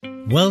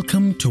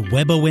Welcome to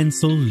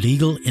Wentzel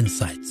Legal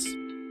Insights.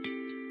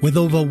 With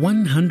over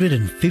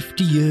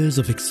 150 years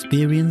of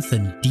experience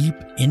and deep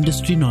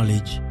industry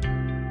knowledge,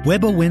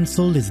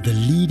 Wentzel is the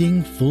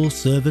leading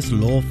full-service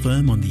law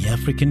firm on the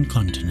African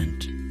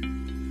continent.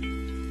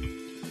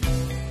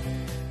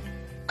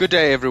 Good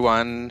day,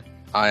 everyone.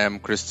 I am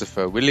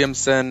Christopher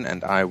Williamson,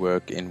 and I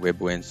work in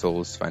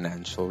Wentzel's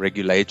Financial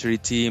Regulatory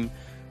team.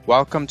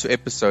 Welcome to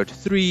episode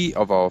 3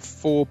 of our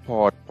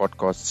 4-part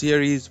podcast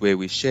series where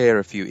we share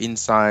a few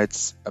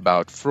insights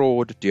about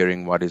fraud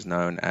during what is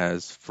known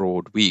as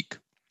Fraud Week.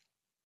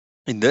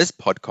 In this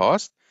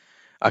podcast,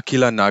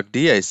 Aaqilah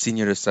Nagdee, a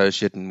senior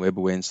associate in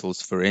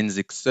Wentzel's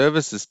Forensic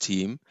Services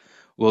team,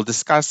 will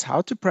discuss how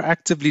to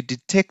proactively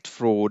detect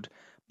fraud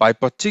by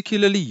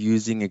particularly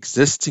using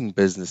existing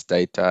business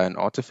data and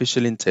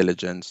artificial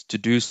intelligence to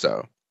do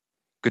so.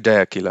 Good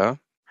day, Aaqilah.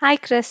 Hi,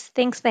 Chris.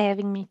 Thanks for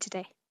having me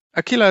today.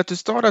 Aaqilah, to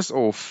start us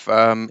off,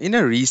 in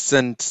a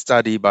recent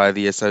study by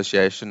the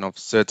Association of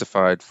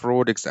Certified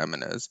Fraud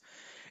Examiners,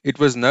 it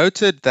was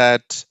noted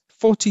that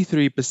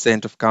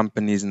 43% of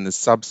companies in the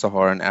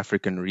sub-Saharan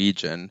African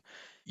region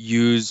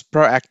use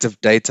proactive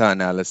data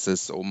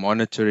analysis or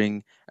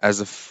monitoring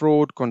as a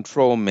fraud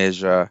control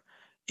measure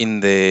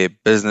in their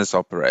business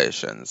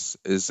operations.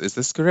 Is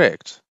this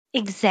correct?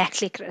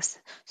 Exactly, Chris.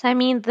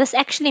 So, this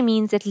actually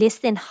means that less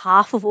than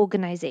half of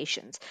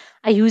organizations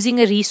are using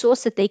a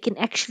resource that they can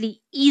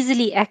actually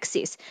easily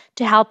access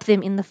to help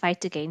them in the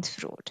fight against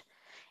fraud.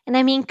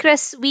 And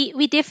Chris,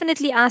 we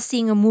definitely are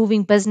seeing a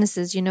moving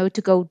businesses,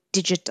 to go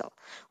digital.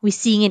 We're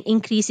seeing an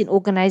increase in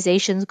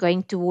organizations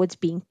going towards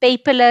being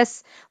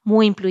paperless,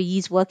 more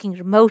employees working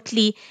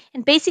remotely,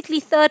 and basically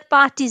third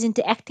parties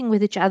interacting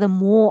with each other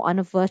more on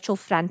a virtual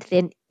front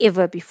than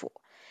ever before.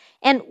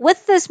 And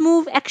with this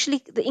move,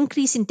 actually, the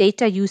increase in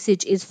data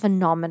usage is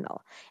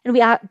phenomenal. And we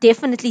are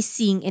definitely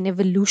seeing an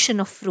evolution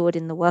of fraud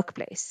in the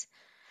workplace.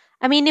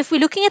 If we're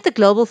looking at the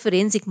global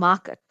forensic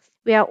market,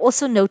 we are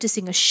also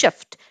noticing a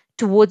shift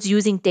towards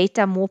using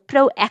data more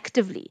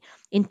proactively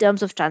in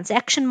terms of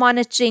transaction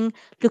monitoring,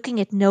 looking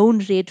at known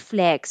red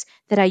flags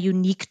that are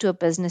unique to a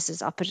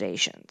business's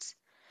operations.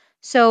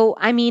 So,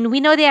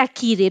 we know there are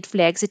key red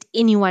flags that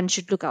anyone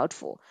should look out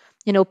for.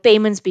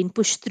 Payments being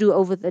pushed through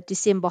over the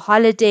December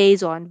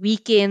holidays or on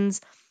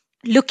weekends,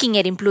 looking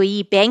at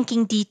employee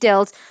banking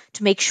details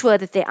to make sure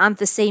that they aren't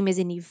the same as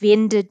any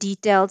vendor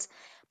details.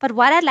 But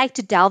what I'd like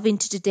to delve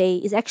into today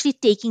is actually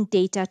taking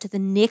data to the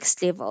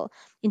next level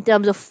in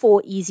terms of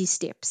 4 easy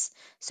steps.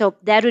 So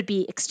that would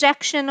be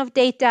extraction of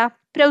data,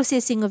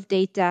 processing of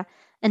data,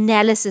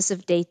 analysis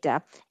of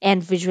data,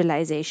 and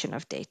visualization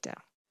of data.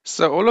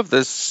 So all of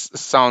this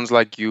sounds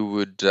like you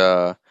would,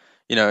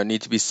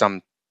 need to be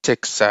some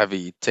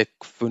tech-savvy,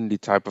 tech-fundy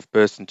type of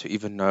person to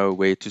even know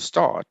where to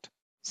start.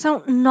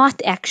 So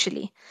not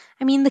actually.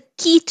 The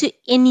key to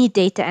any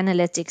data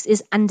analytics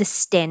is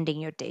understanding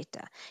your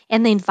data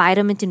and the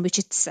environment in which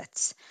it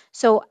sits.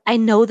 So I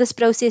know this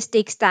process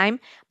takes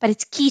time, but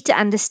it's key to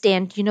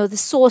understand, the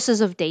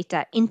sources of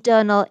data,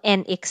 internal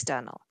and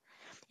external.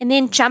 And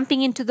then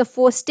jumping into the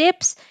 4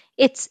 steps,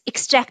 it's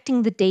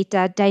extracting the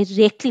data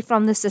directly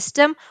from the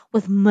system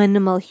with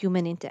minimal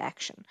human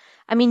interaction.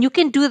 You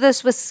can do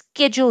this with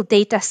scheduled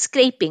data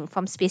scraping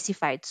from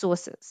specified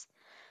sources.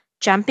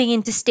 Jumping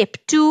into step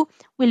 2,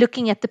 we're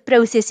looking at the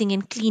processing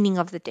and cleaning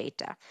of the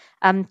data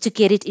to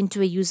get it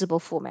into a usable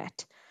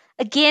format.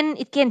 Again,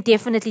 it can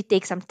definitely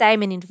take some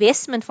time and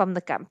investment from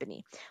the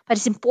company, but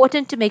it's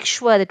important to make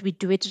sure that we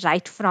do it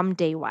right from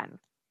day one.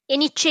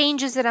 Any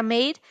changes that are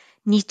made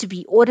need to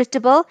be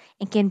auditable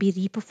and can be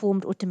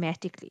reperformed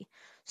automatically.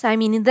 So,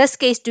 in this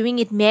case, doing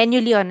it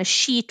manually on a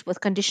sheet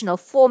with conditional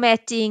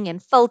formatting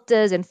and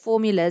filters and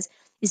formulas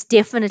is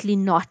definitely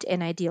not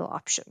an ideal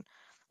option.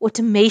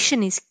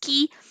 Automation is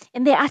key,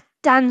 and there are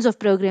tons of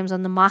programs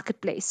on the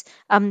marketplace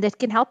that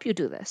can help you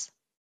do this.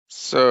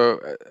 So,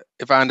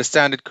 if I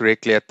understand it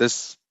correctly, at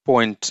this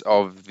point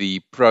of the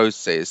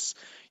process,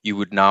 you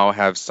would now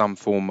have some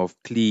form of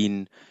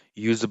clean,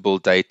 usable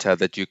data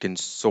that you can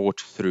sort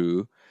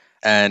through.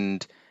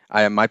 And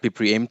I might be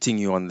preempting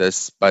you on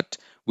this, but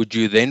would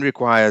you then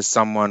require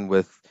someone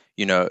with,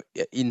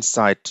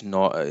 insight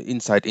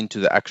into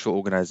the actual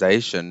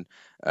organization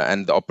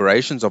and the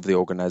operations of the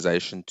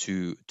organization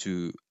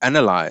to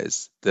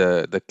analyze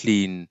the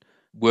clean,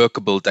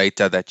 workable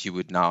data that you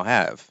would now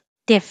have?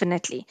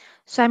 Definitely.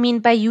 So,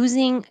 by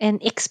using an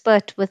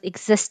expert with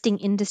existing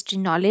industry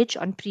knowledge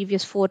on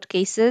previous fraud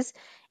cases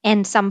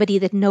and somebody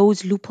that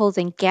knows loopholes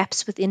and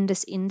gaps within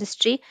this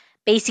industry,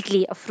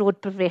 basically a fraud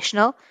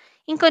professional,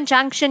 in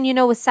conjunction,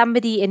 with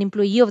somebody, an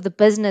employee of the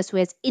business who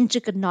has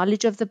intricate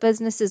knowledge of the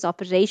business's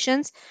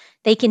operations,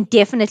 they can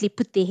definitely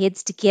put their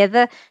heads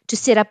together to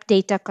set up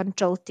data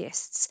control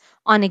tests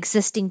on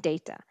existing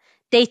data.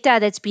 Data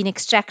that's been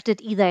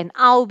extracted either an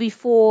hour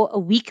before, a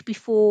week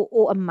before,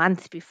 or a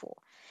month before.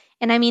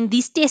 And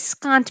these tests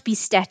can't be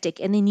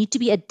static and they need to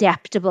be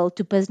adaptable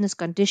to business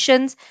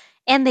conditions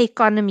and the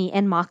economy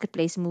and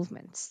marketplace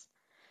movements.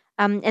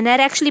 And that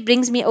actually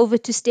brings me over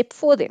to step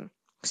 4 then.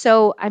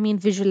 So,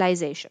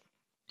 visualization.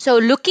 So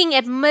looking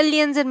at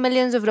millions and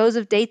millions of rows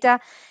of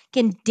data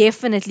can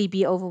definitely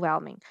be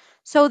overwhelming.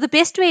 So the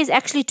best way is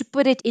actually to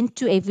put it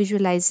into a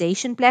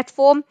visualization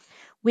platform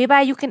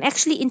whereby you can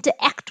actually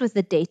interact with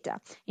the data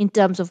in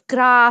terms of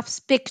graphs,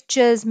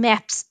 pictures,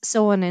 maps,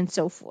 so on and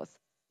so forth.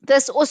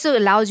 This also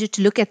allows you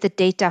to look at the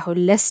data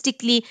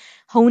holistically,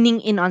 honing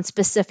in on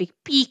specific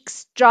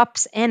peaks,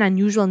 drops, and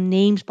unusual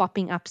names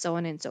popping up, so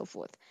on and so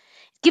forth.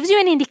 It gives you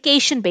an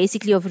indication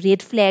basically of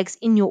red flags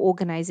in your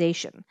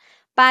organization.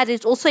 But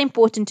it's also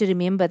important to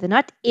remember that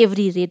not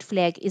every red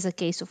flag is a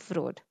case of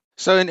fraud.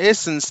 So in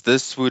essence,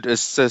 this would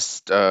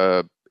assist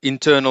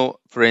internal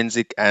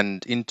forensic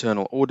and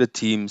internal audit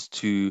teams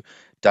to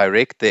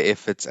direct their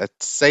efforts at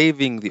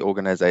saving the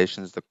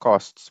organizations the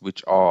costs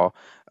which are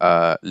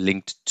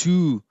linked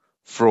to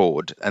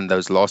fraud and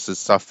those losses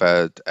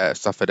suffered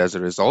as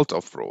a result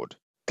of fraud.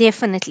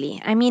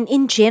 Definitely. I mean,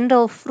 in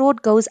general,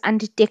 fraud goes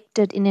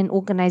undetected in an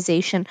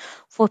organization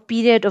for a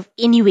period of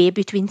anywhere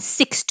between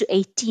 6 to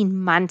 18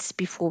 months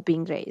before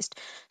being raised.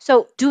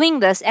 So, doing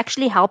this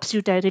actually helps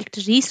you direct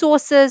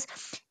resources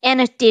and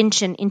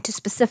attention into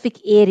specific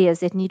areas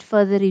that need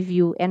further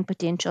review and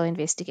potential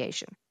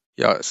investigation.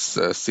 Yes,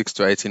 6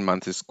 to 18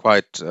 months is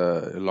quite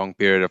a long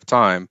period of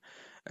time.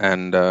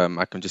 And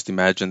I can just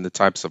imagine the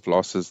types of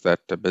losses that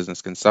a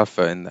business can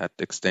suffer in that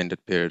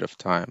extended period of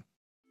time.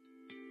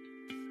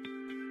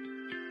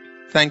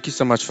 Thank you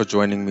so much for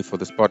joining me for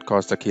this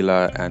podcast,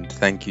 Aaqilah, and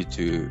thank you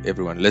to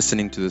everyone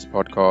listening to this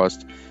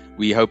podcast.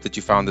 We hope that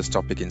you found this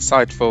topic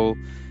insightful.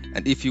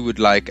 And if you would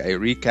like a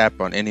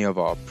recap on any of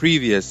our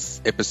previous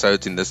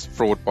episodes in this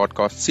fraud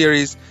podcast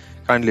series,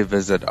 kindly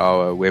visit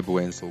our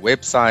Wentzel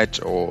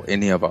website or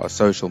any of our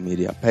social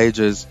media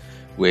pages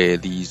where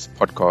these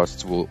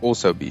podcasts will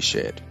also be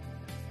shared.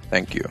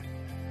 Thank you.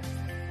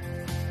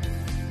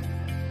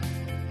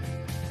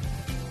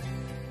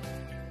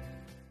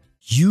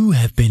 You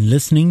have been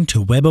listening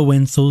to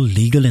Wentzel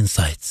Legal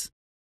Insights.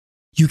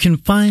 You can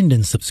find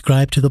and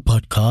subscribe to the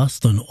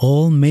podcast on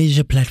all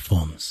major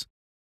platforms.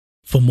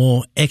 For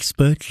more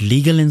expert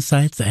legal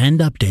insights and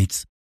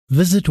updates,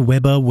 visit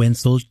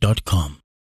wentzel.com.